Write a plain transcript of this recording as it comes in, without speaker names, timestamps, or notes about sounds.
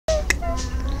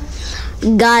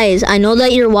Guys, I know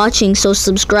that you're watching, so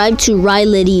subscribe to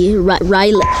RieLitty. Is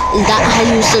that how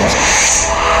you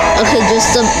Okay,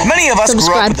 just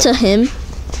subscribe to him.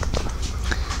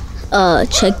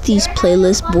 Check these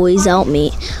playlist boys out,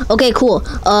 mate. Okay, cool.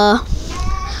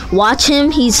 Watch him.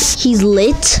 He's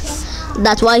lit.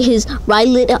 That's why his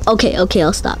RieLitty. Okay,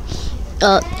 I'll stop.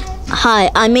 Hi,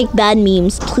 I make bad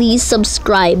memes. Please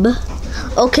subscribe.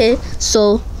 Okay,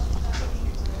 so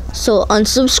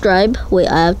unsubscribe. Wait,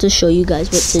 I have to show you guys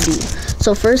what to do.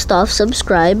 So first off,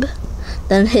 subscribe,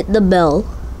 then hit the bell.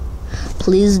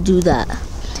 Please do that.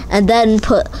 And then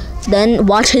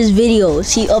watch his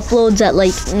videos. He uploads at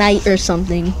like night or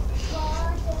something.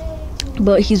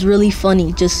 But he's really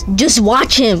funny. Just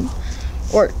watch him.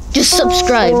 Or just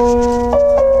subscribe.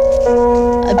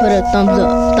 I put a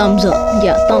thumbs up.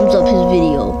 Yeah, thumbs up his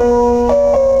video.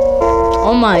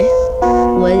 Oh my.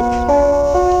 What?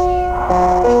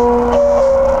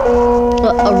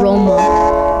 Aroma.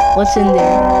 What's in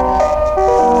there?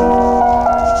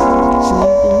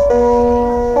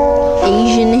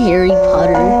 Asian Harry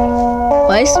Potter.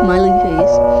 Why smiley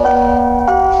face?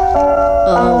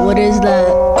 What is that?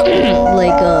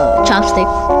 Like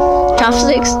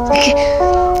chopsticks.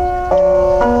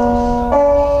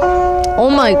 Oh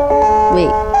my,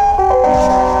 wait.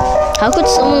 How could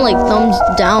someone like thumbs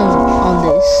down on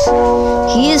this?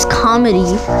 He is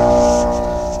comedy.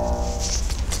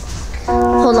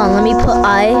 Hold on, let me put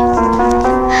I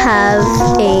have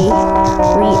a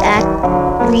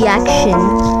reaction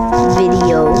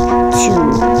video to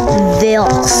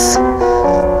THILS.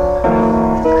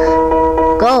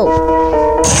 Go.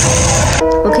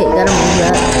 Okay, gotta move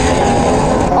that.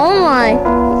 Oh my.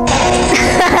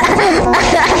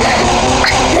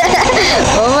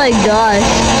 Oh my gosh.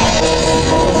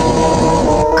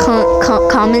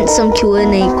 Comment some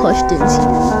Q&A questions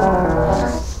here.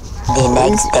 The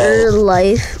next day. Is your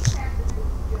life?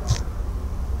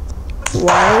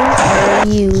 Why are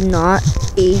you not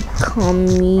a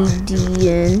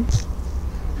comedian?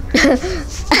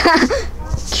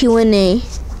 Q&A.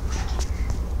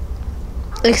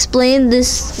 Explain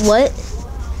this. What?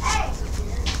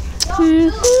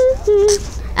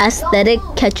 Aesthetic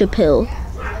ketchup pill.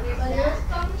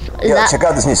 Yo, check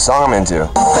out this new song I'm into.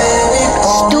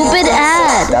 Stupid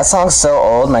ad. That song's so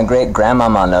old, my great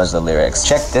grandmama knows the lyrics.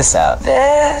 Check this out.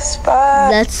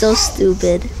 That's so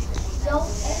stupid.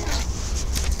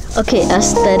 Okay,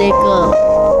 aesthetic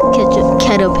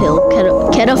ketchup pill.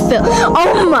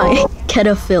 Oh my,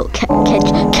 ketchup.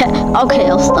 Okay,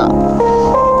 I'll stop.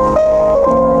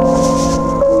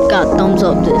 God, thumbs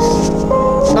up this.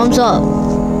 Thumbs up.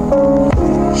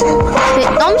 Hey,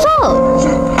 thumbs up.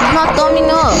 It's not thumbing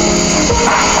up.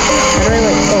 How do I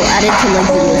like? Oh, add it to like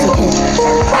videos. Okay.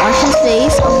 Wash his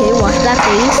face. Okay, wash that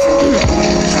face.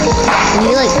 Can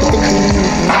you like put the cream in your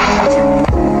hand?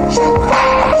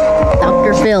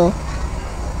 Dr. Phil.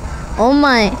 Oh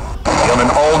my. On an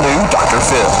all-new Dr.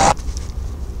 Phil.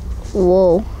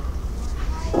 Whoa.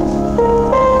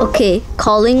 Okay,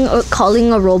 calling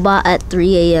a robot at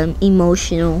 3 a.m.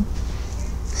 Emotional.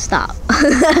 Stop.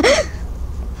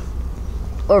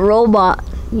 A robot.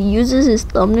 He uses his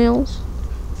thumbnails.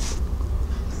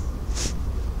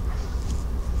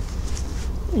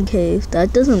 Okay, if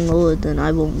that doesn't load, then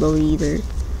I won't load either.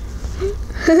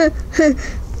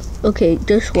 Okay,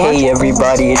 just watch. Hey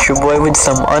everybody, it's your boy with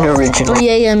some unoriginal 3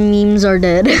 a.m. memes are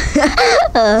dead.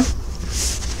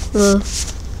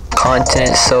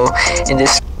 content. So in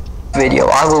this video,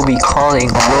 I will be calling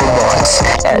robots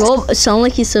at sound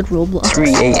like he said Roblox.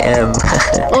 3 a.m.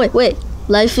 Oh wait.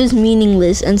 Life is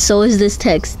meaningless, and so is this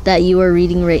text that you are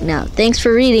reading right now. Thanks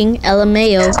for reading,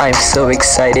 LMAO. I'm so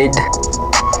excited.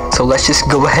 So let's just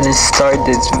go ahead and start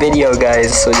this video,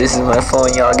 guys. So this is my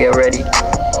phone, y'all get ready.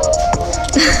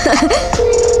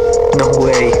 No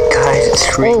way, guys,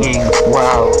 it's ringing.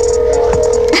 Wow.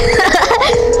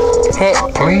 Hey.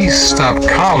 Please stop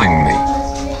calling me.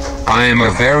 I am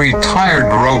a very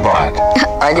tired robot.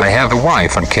 I have a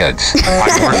wife and kids. I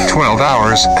work 12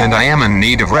 hours and I am in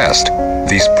need of rest.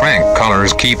 These prank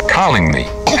callers keep calling me.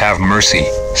 Have mercy.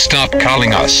 Stop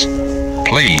calling us.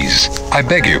 Please, I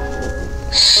beg you.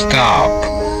 Stop.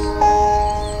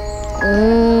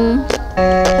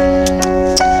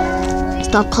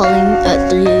 Stop calling at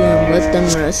 3 a.m. Let them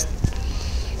rest.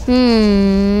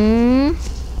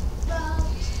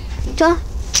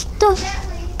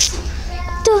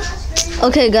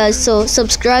 Okay guys, so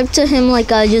subscribe to him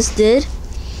like I just did.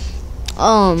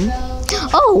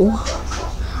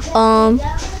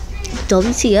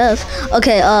 WTF.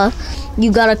 Okay,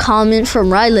 you got a comment from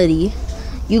RieLitty.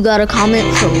 Your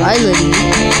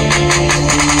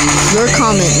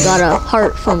comment got a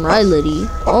heart from RieLitty.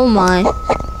 Oh my.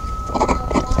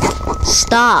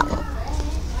 Stop.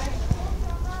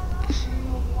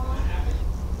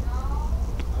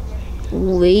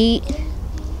 Wait.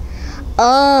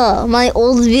 My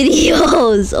old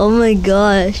videos. Oh my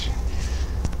gosh.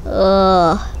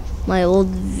 My old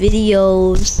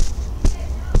videos.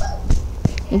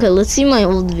 Okay, let's see my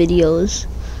old videos.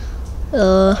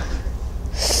 My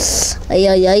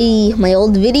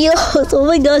old videos. Oh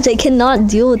my gosh, I cannot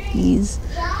deal with these.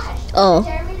 Oh.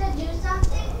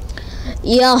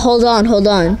 Yeah, hold on. Well,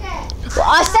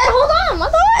 I said hold on.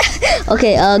 My God.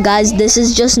 Okay, guys, this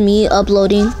is just me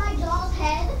uploading.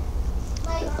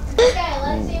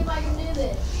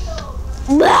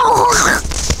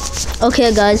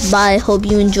 Okay, guys, bye. Hope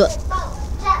you enjoy.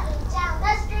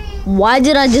 Why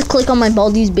did I just click on my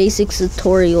Baldi's Basics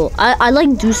tutorial? I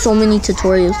like do so many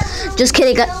tutorials. Just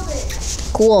kidding.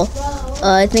 Cool.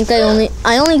 I think I only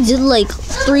did like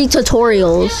 3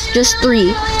 tutorials. Just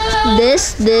 3.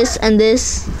 This, and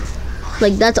this.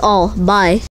 Like, that's all. Bye.